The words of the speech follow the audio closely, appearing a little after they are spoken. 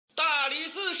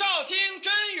24少卿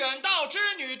真远道之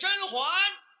女甄嬛，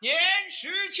年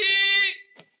17。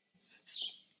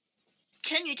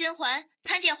臣女甄嬛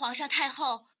参见皇上太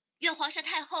后，愿皇上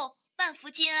太后万福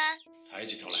金安。抬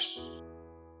起头来。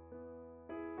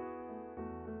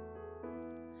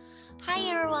Hi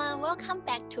everyone, welcome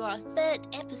back to our third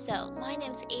episode. My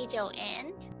name is Angel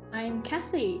and I'm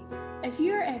Kathy. If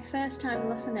you're a first-time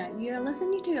listener, you're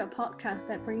listening to a podcast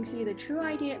that brings you the true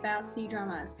idea about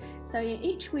C-dramas. So in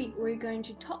each week, we're going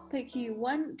to pick you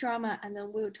one drama, and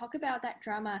then we'll talk about that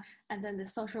drama and then the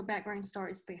social background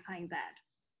stories behind that.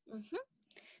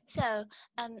 So,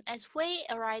 as we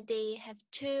already have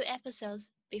 2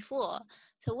 episodes before,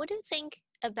 so what do you think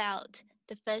about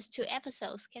the first 2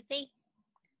 episodes, Kathy?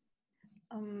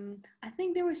 I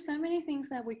think there were so many things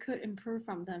that we could improve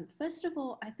from them. First of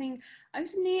all, I think I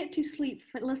just needed to sleep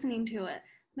for listening to it.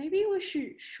 Maybe we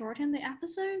should shorten the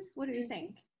episodes. What do you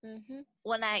think?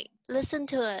 When I listened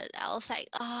to it, I was like,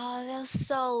 oh, that's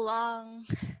so long.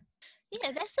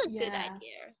 Yeah, that's a good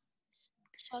idea.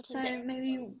 So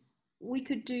maybe we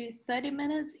could do 30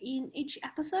 minutes in each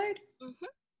episode?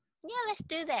 Yeah, let's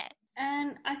do that.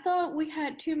 And I thought we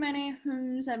had too many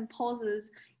hums and pauses,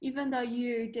 even though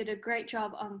you did a great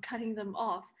job on cutting them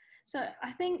off. So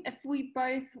I think if we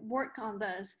both work on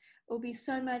this, it will be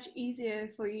so much easier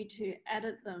for you to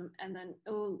edit them, and then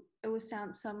it will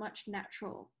sound so much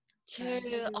natural.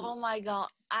 True. Oh my god,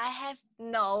 I have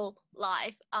no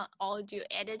life on audio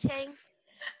editing.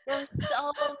 There's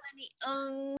so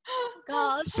many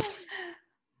gosh.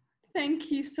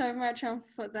 Thank you so much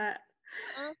for that.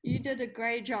 You did a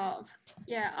great job.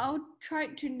 Yeah, I'll try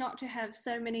to not to have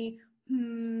so many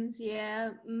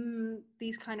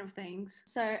these kind of things.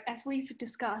 So as we've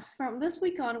discussed, from this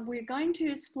week on, we're going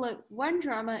to split one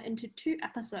drama into 2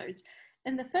 episodes.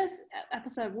 In the first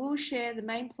episode, we'll share the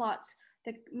main plots,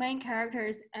 the main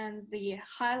characters, and the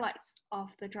highlights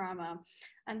of the drama.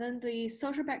 And then the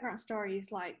social background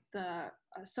stories, like the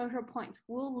social points,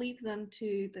 we'll leave them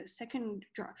to the second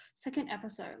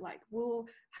episode. Like we'll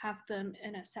have them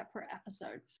in a separate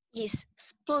episode. Yes,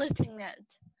 splitting it.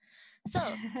 So,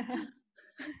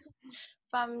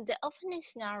 from the opening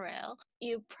scenario,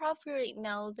 you probably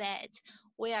know that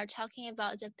we are talking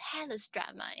about the palace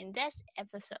drama in this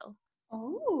episode.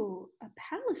 Oh, a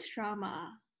palace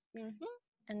drama.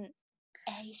 An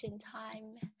Asian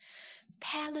time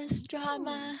palace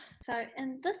drama. So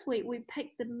in this week, we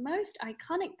picked the most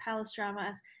iconic palace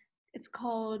dramas. It's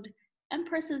called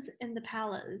Empresses in the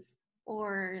Palace,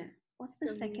 or what's the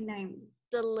second name?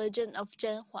 The Legend of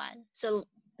Zhen Huan. So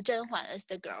Zhen Huan is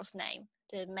the girl's name,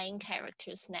 the main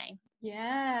character's name.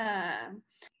 Yeah,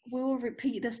 we will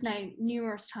repeat this name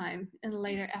numerous times in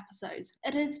later episodes.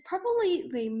 It is probably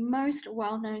the most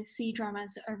well-known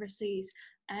C-dramas overseas,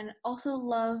 and also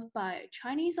loved by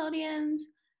Chinese audience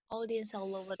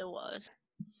all over the world.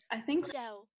 I think so.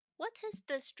 So, what is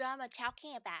this drama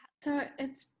talking about? So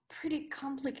it's pretty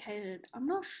complicated. I'm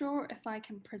not sure if I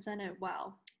can present it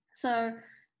well. So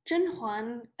Zhen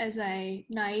Huan is a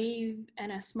naive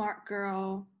and a smart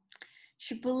girl.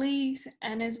 She believes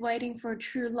and is waiting for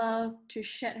true love to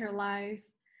shed her life,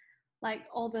 like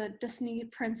all the Disney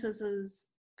princesses.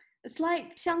 It's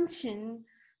like Xiangqin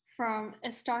from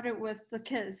It Started With the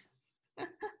Kiss.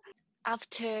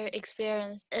 After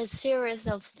experience a series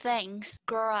of things,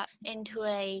 grow up into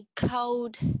a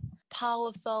cold,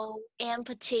 powerful,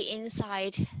 empty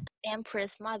inside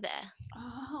Empress mother.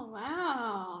 Oh,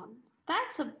 wow.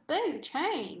 That's a big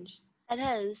change. It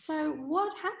is. So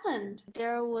what happened?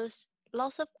 There was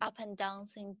lots of up and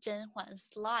downs in Zhen Huan's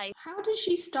life. How did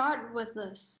she start with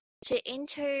this? She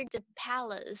entered the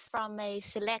palace from a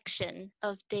selection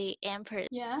of the empress.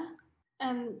 Yeah?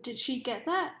 And did she get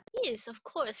that? Yes, of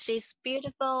course. She's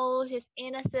beautiful, she's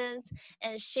innocent,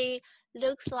 and she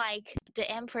looks like the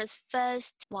emperor's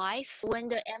first wife when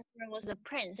the emperor was a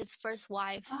prince, his first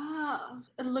wife. Ah,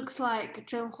 it looks like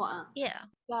Zhen Huan. Yeah,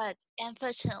 but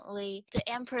unfortunately, the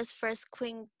emperor's first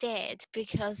queen died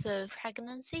because of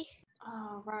pregnancy.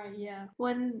 Oh, right, yeah.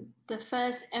 When the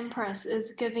first empress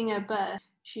is giving a birth,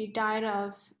 she died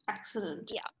of accident.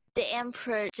 Yeah. The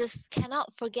emperor just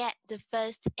cannot forget the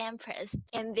first empress,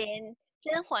 and then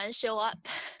Zhen Huan show up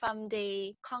from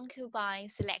the concubine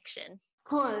selection. Of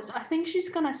course, I think she's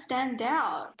gonna stand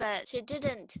out. But she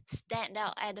didn't stand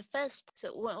out at the first.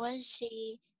 So when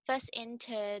she first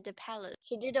entered the palace,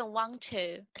 she didn't want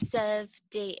to serve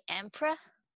the emperor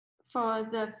For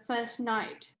the first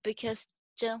night. because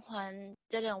Zhen Huan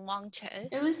didn't want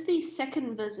to. It was the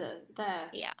second visit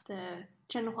that Yeah. the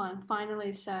Zhen Huan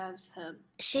finally serves him.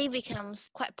 She becomes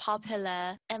quite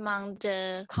popular among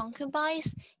the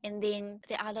concubines, and then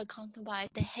the other concubines,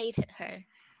 they hated her.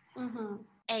 Mm-hmm.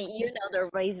 And you know the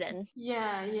reason.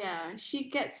 Yeah. She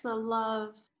gets the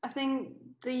love. I think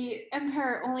the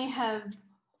emperor only have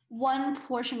one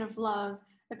portion of love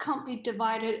that can't be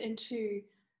divided into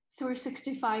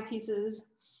 365 pieces.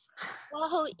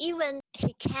 Well, even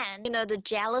he can, the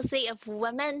jealousy of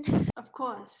women. Of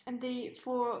course. And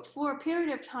for a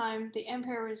period of time, the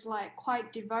emperor is like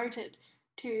quite devoted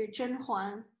to Zhen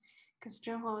Huan because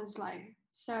Zhen Huan is like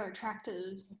so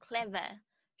attractive. Clever.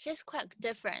 She's quite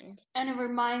different. And it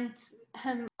reminds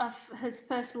him of his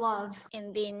first love.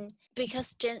 And then,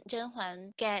 because Zhen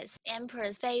Huan gets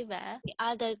Emperor's favor, the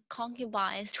other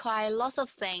concubines try lots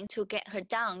of things to get her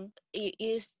down,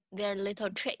 use their little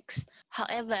tricks.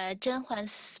 However, Zhen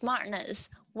Huan's smartness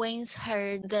wins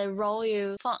her the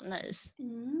royal fondness.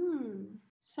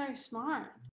 So smart.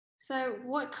 So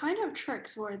what kind of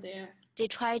tricks were there? They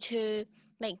try to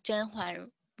make Zhen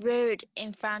Huan rude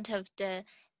in front of the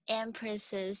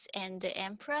empresses and the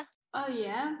emperor. Oh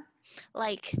yeah?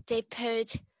 Like they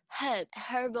put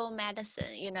herbal medicine,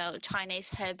 Chinese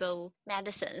herbal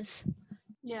medicines.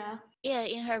 Yeah. Yeah,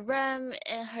 in her room,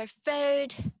 in her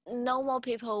food, normal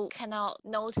people cannot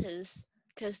notice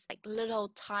because like little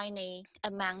tiny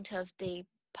amount of the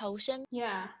potion.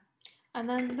 Yeah. And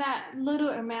then that little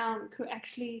amount could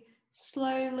actually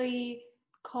slowly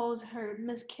cause her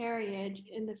miscarriage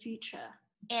in the future.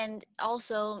 And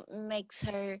also makes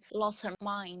her lose her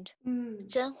mind.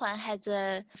 Zhen Huan has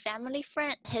a family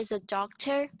friend. He's a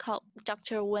doctor called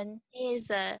Dr. Wen. He is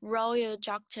a royal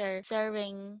doctor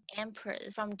serving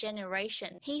emperors from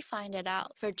generation. He find it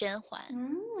out for Zhen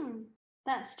Huan.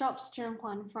 That stops Zhen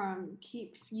Huan from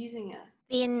keep using it.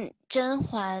 Being Zhen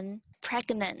Huan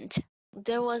pregnant,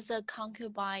 there was a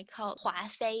concubine called Hua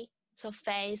Fei. So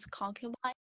Fei's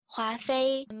concubine. Hua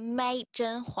Fei made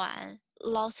Zhen Huan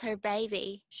lost her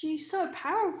baby. She's so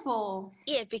powerful.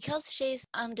 Yeah, because she's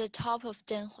on the top of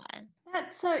Zhen Huan.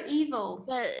 That's so evil.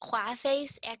 But Hua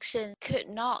Fei's action could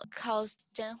not cause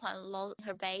Zhen Huan lose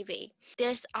her baby.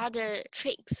 There's other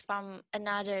tricks from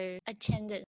another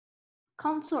attendant.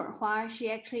 Consort Hua,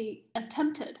 she actually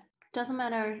attempted. Doesn't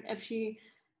matter if she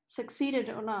succeeded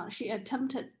or not, she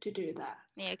attempted to do that.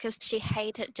 Yeah, because she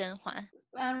hated Zhen Huan.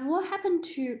 And what happened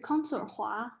to Consort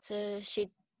Hua? So she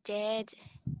died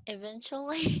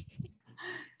eventually.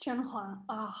 Zhen Huan,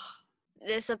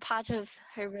 There's a part of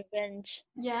her revenge.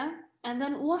 Yeah, and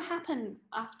then what happened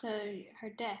after her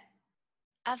death?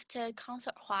 After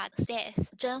Consort Hua's death,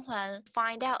 Zhen Huan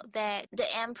find out that the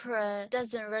emperor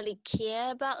doesn't really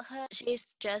care about her. She's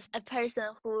just a person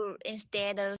who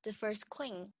instead of the first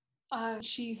queen.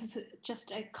 She's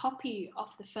just a copy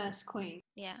of the first queen.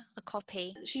 Yeah, a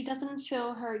copy. She doesn't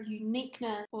feel her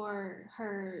uniqueness or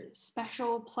her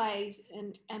special place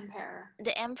in emperor.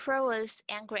 The emperor was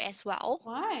angry as well.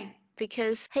 Why?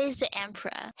 Because he's the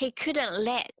emperor. He couldn't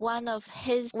let one of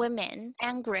his women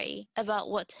angry about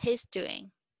what he's doing.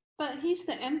 But he's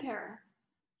the emperor.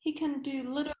 He can do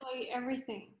literally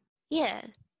everything. Yeah.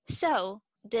 So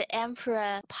the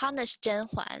emperor punished Zhen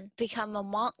Huan, become a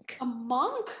monk. A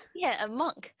monk? Yeah, a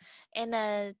monk in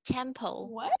a temple.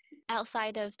 What?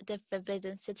 Outside of the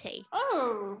Forbidden City.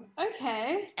 Oh,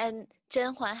 okay. And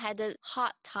Zhen Huan had a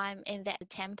hard time in that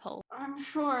temple. I'm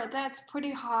sure that's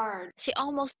pretty hard. She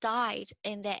almost died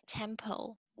in that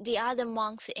temple. The other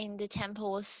monks in the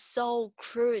temple were so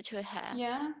cruel to her.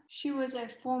 Yeah, she was a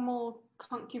formal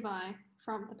concubine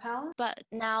from the palace. But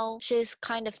now she's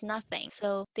kind of nothing,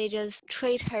 so they just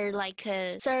treat her like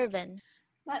a servant.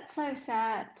 That's so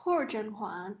sad. Poor Zhen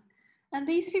Huan. And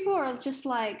these people are just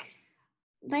like,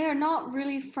 they are not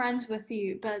really friends with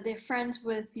you, but they're friends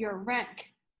with your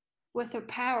rank, with your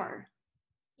power.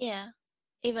 Yeah,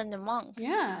 even the monk.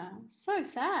 Yeah, so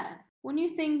sad. When you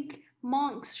think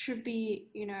monks should be,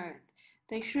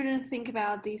 they shouldn't think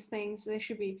about these things. They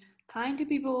should be kind to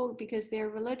people because they're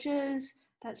religious.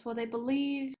 That's what they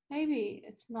believe. Maybe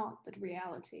it's not the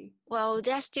reality. Well,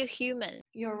 they're still human.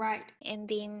 You're right. And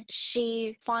then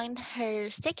she finds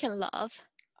her second love.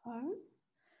 Oh?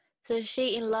 So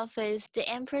she in love with the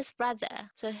emperor's brother.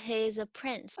 So he's a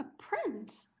prince. A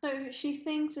prince? So she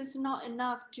thinks it's not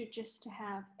enough to just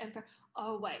have emperor.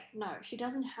 Oh wait, no, she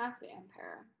doesn't have the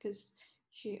emperor because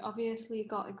she obviously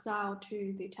got exiled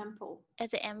to the temple. As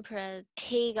the emperor,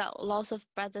 he got lots of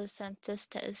brothers and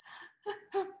sisters.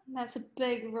 That's a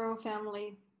big royal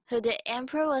family. So the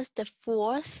emperor was the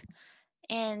fourth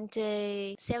and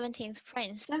the 17th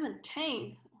prince.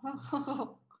 17?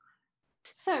 Oh,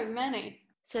 so many.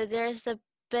 So there's a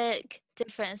big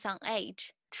difference on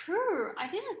age. True, I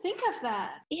didn't think of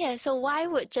that. Yeah, so why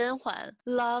would Zhen Huan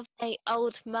love an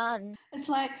old man? It's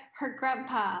like her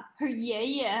grandpa, her 爷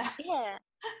爷. Yeah,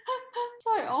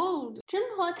 So old.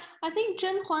 Zhenhuan, I think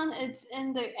Zhenhuan is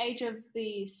in the age of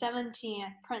the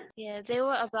 17th prince. Yeah, they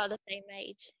were about the same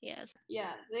age. Yes.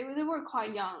 Yeah, they were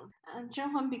quite young. And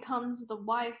Zhenhuan becomes the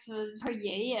wife of her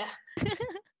爷爷.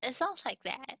 It sounds like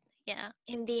that. Yeah.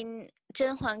 And then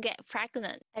Zhenhuan get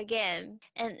pregnant again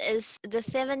and is the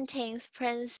 17th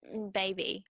prince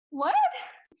baby. What?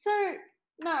 So,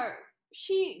 no,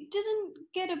 she didn't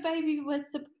get a baby with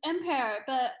the emperor,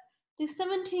 but the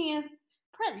 17th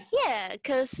prince. Yeah,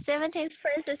 because 17th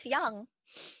prince is young,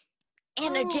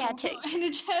 energetic. Oh,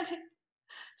 energetic.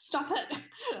 Stop it.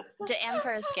 The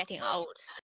emperor is getting old.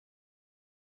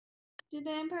 Did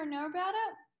the emperor know about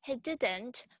it? He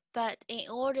didn't, but in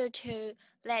order to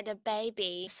let the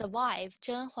baby survive,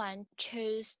 Zhenhuan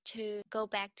chose to go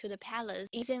back to the palace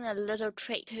using a little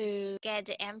trick to get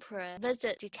the emperor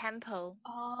visit the temple.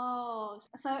 Oh,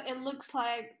 so it looks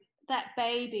like that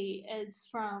baby is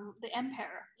from the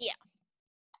emperor. Yeah.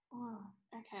 Oh,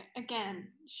 okay. Again,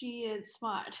 she is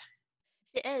smart.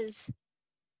 She is.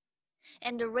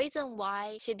 And the reason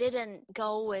why she didn't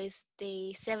go with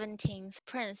the 17th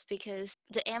prince because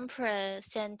the emperor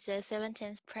sent the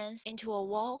 17th prince into a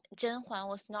war. Zhenhuan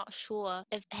was not sure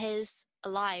if he's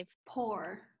alive.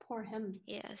 Poor him.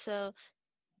 Yeah, so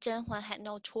Zhenhuan had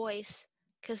no choice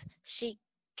because she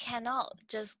cannot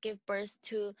just give birth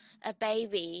to a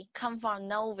baby come from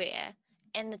nowhere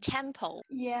in the temple.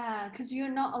 Yeah, because you're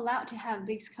not allowed to have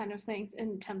these kind of things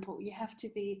in the temple. You have to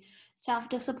be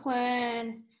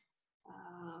self-disciplined.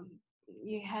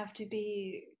 You have to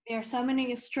be. There are so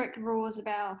many strict rules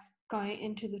about going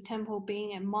into the temple,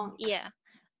 being a monk. Yeah.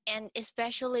 And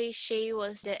especially she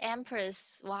was the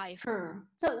emperor's wife. Sure.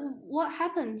 So what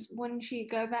happens when she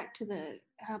go back to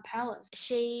her palace?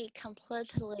 She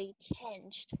completely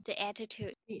changed the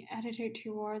attitude. The attitude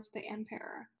towards the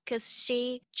emperor. Because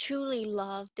she truly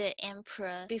loved the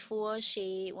emperor before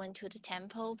she went to the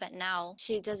temple, but now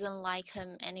she doesn't like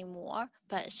him anymore.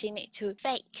 But she needs to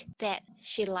fake that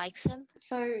she likes him.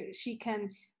 So she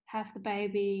can have the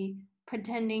baby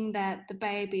pretending that the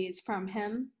baby is from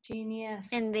him. Genius.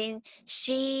 And then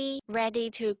she ready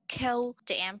to kill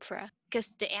the emperor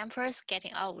because the emperor is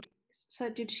getting old. So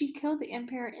did she kill the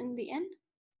emperor in the end?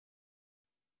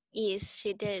 Yes,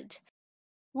 she did.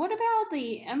 What about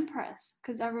the empress?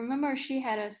 Because I remember she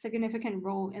had a significant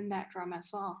role in that drama as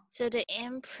well. So the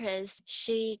empress,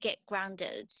 she get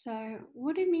grounded. So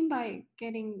what do you mean by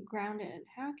getting grounded?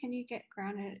 How can you get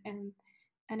grounded in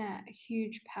a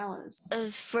huge palace?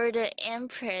 For the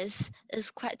empress, it's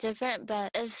quite different,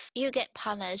 but if you get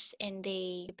punished in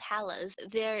the palace,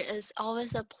 there is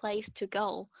always a place to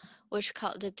go, which is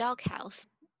called the doghouse.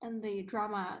 In the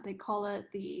drama, they call it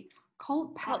the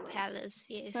court palace. Court palace,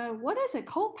 yes. So what is a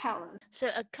court palace? So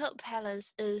a court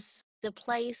palace is the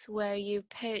place where you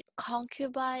put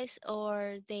concubines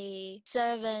or the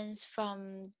servants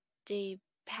from the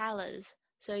palace.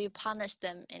 So you punish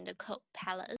them in the court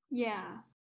palace. Yeah.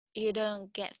 You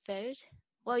don't get food.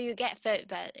 Well, you get food,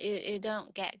 but you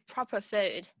don't get proper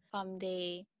food from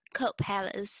the court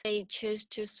palace. They choose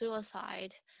to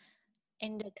suicide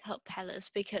in the court palace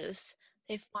because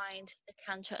they find the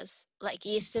contrast. Like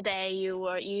yesterday, you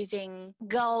were using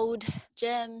gold,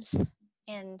 gems,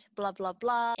 and blah, blah,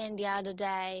 blah. And the other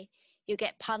day, you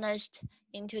get punished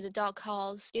into the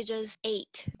doghouse. You just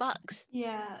ate bugs.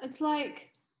 Yeah, it's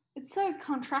like, it's so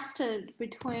contrasted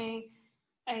between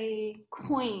a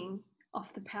queen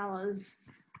of the palace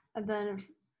and then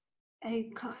a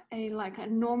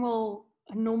normal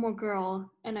girl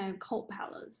in a court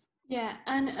palace. Yeah,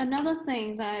 and another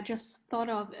thing that I just thought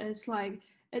of is like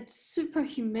it's super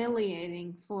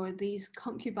humiliating for these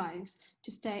concubines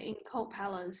to stay in court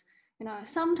palace. You know,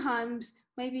 sometimes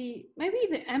maybe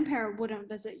the emperor wouldn't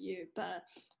visit you, but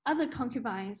other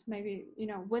concubines maybe, you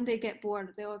know, when they get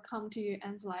bored, they will come to you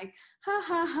and like, ha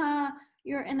ha ha,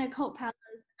 you're in a court palace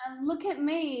and look at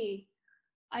me.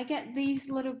 I get these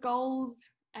little golds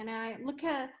and I look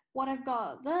at what I've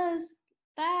got, this,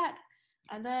 that,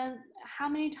 and then how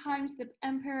many times the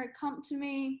emperor come to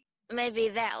me. Maybe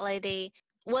that lady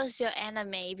was your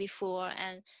enemy before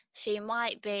and she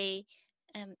might be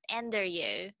under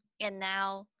you, and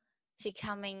now she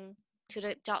coming to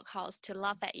the doghouse to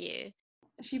laugh at you.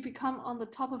 She become on the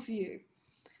top of you.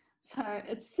 So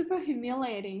it's super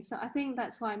humiliating. So I think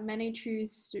that's why many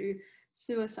choose to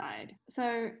suicide.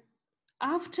 So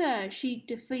after she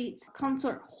defeats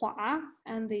Consort Hua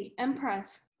and the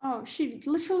Empress, she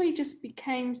literally just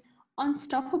became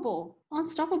unstoppable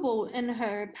in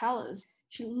her palace.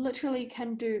 She literally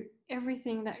can do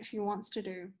everything that she wants to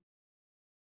do.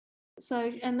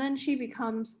 So, and then she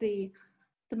becomes the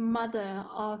mother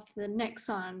of the next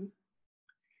son.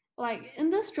 Like in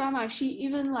this drama, she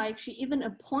even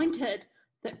appointed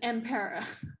the emperor.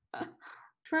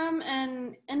 From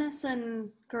an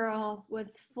innocent girl with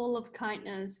full of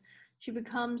kindness, she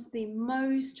becomes the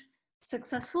most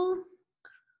successful,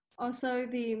 also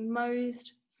the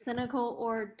most cynical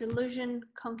or delusion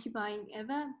concubine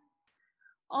ever.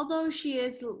 Although she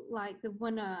is like the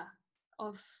winner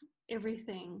of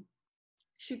everything,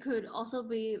 she could also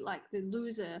be like the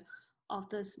loser of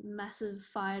this massive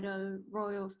Fido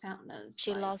royal fountains.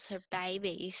 She lost her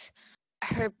babies.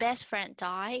 Her best friend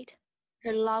died.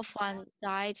 Her loved one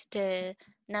died. The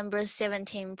number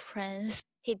 17 prince,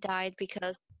 he died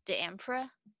because the emperor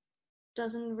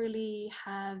doesn't really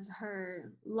have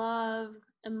her love,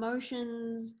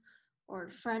 emotions, or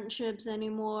friendships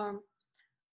anymore.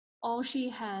 All she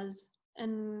has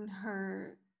in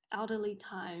her elderly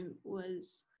time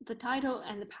was the title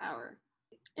and the power.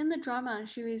 In the drama,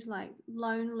 she was like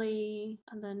lonely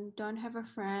and then don't have a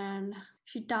friend.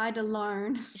 She died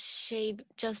alone. She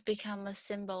just became a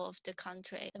symbol of the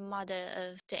country, the mother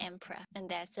of the emperor, and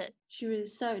that's it. She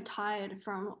was so tired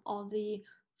from all the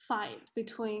fight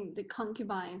between the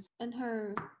concubines in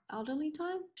her elderly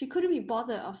time. She couldn't be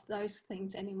bothered of those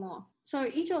things anymore. So,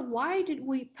 Ija, why did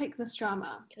we pick this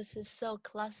drama? Because it's so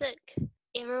classic.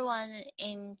 Everyone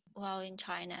in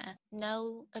China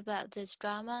know about this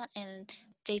drama, and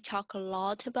they talk a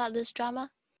lot about this drama.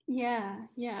 Yeah.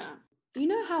 You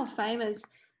know how famous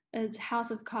is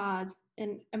House of Cards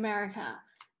in America?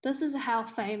 This is how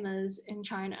famous in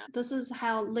China. This is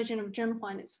how Legend of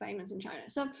Zhenhuan is famous in China.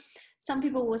 So some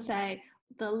people will say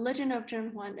the Legend of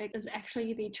Zhenhuan is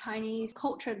actually the Chinese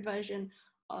cultured version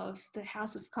of the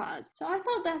House of Cards. So I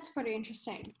thought that's pretty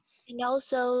interesting. And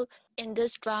also in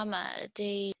this drama,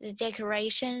 the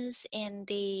decorations and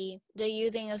the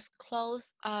using of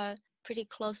clothes are pretty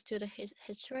close to the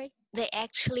history. They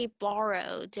actually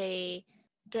borrow the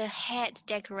head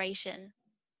decoration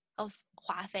of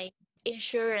Huafei.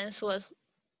 Insurance was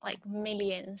like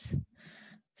millions,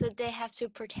 so they have to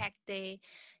protect the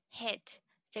head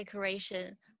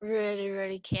decoration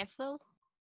really careful.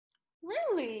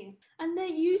 Really? And they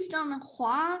used on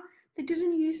Hua, they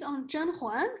didn't use on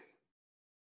Zhenhuan?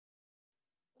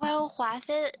 Well,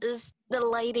 Huafei is the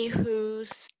lady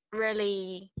who's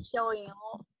really showing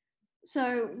off.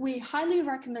 So we highly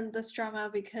recommend this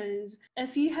drama because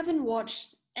if you haven't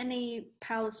watched any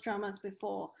palace dramas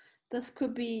before, this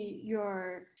could be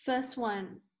your first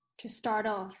one to start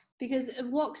off because it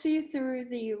walks you through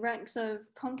the ranks of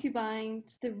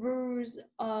concubines, the rules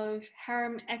of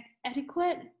harem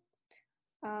etiquette,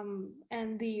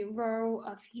 and the role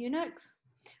of eunuchs.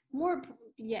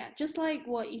 Just like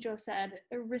what Ijo said,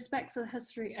 it respects the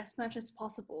history as much as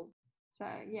possible. So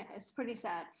yeah, it's pretty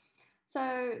sad.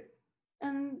 So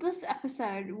in this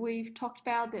episode, we've talked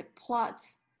about the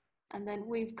plots, and then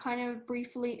we've kind of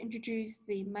briefly introduced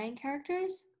the main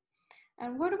characters.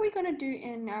 And what are we going to do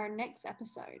in our next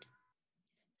episode?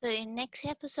 So in next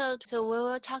episode, we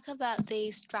will talk about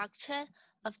the structure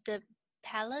of the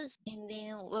palace, and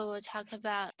then we will talk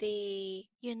about the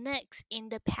eunuchs in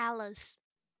the palace.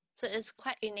 So it's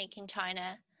quite unique in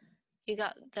China. You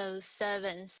got those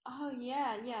servants. Oh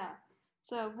yeah.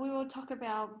 So we will talk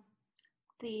about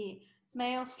the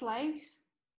male slaves.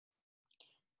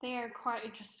 They are quite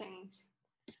interesting.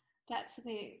 That's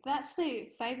the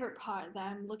favorite part that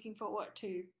I'm looking forward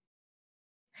to.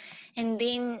 And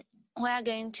then we are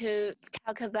going to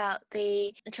talk about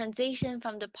the transition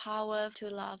from the power to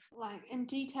love. Like in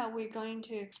detail, we're going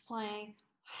to explain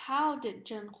how did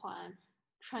Zhenhuan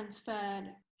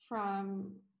transferred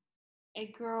from a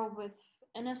girl with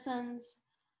innocence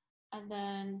and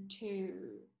then to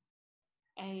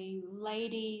a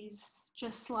lady's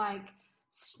just like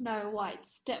Snow White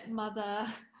stepmother,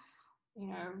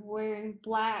 wearing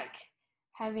black,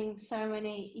 having so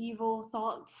many evil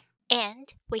thoughts.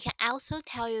 And we can also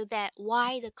tell you that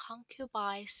why the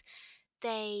concubines,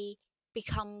 they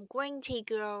become green tea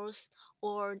girls,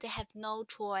 or they have no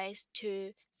choice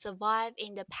to survive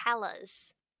in the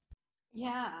palace.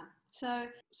 Yeah. So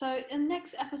in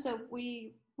next episode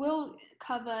we will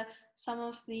cover some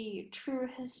of the true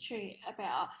history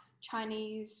about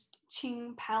Chinese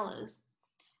Qing Palace.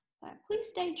 So please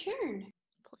stay tuned.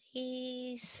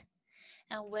 Please.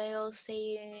 And we'll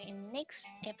see you in next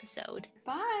episode.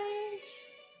 Bye.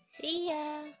 See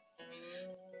ya.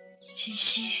 西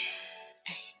西，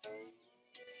哎，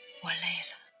我累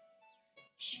了，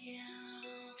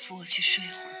扶我去睡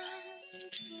会儿。